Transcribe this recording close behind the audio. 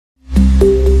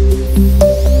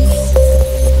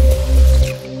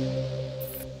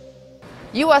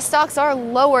U.S. stocks are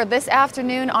lower this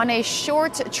afternoon on a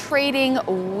short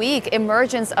trading week.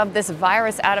 Emergence of this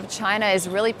virus out of China is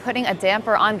really putting a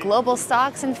damper on global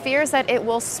stocks and fears that it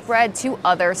will spread to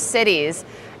other cities.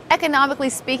 Economically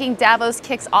speaking, Davos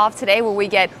kicks off today, where we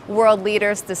get world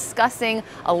leaders discussing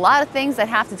a lot of things that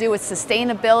have to do with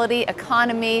sustainability,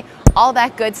 economy, all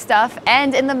that good stuff.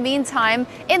 And in the meantime,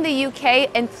 in the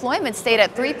UK, employment stayed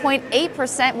at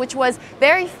 3.8%, which was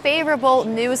very favorable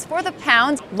news for the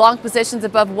pound. Long positions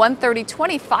above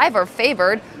 130.25 are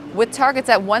favored, with targets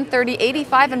at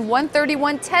 130.85 and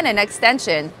 131.10 in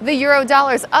extension. The euro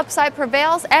dollar's upside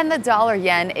prevails and the dollar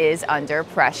yen is under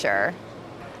pressure.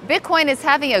 Bitcoin is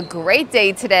having a great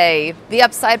day today. The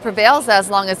upside prevails as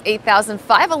long as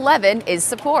 8,511 is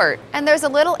support. And there's a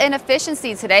little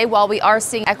inefficiency today. While we are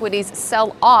seeing equities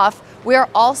sell off, we are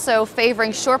also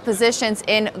favoring short positions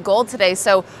in gold today.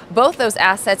 So both those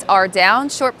assets are down.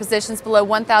 Short positions below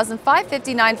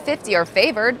 1,559.50 are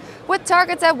favored, with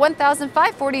targets at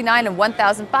 1,549 and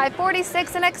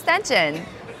 1,546 in extension.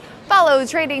 Follow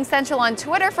Trading Central on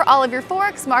Twitter for all of your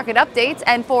Forex market updates.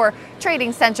 And for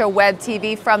Trading Central Web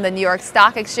TV from the New York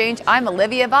Stock Exchange, I'm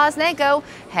Olivia Voznenko.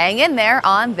 Hang in there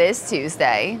on this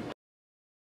Tuesday.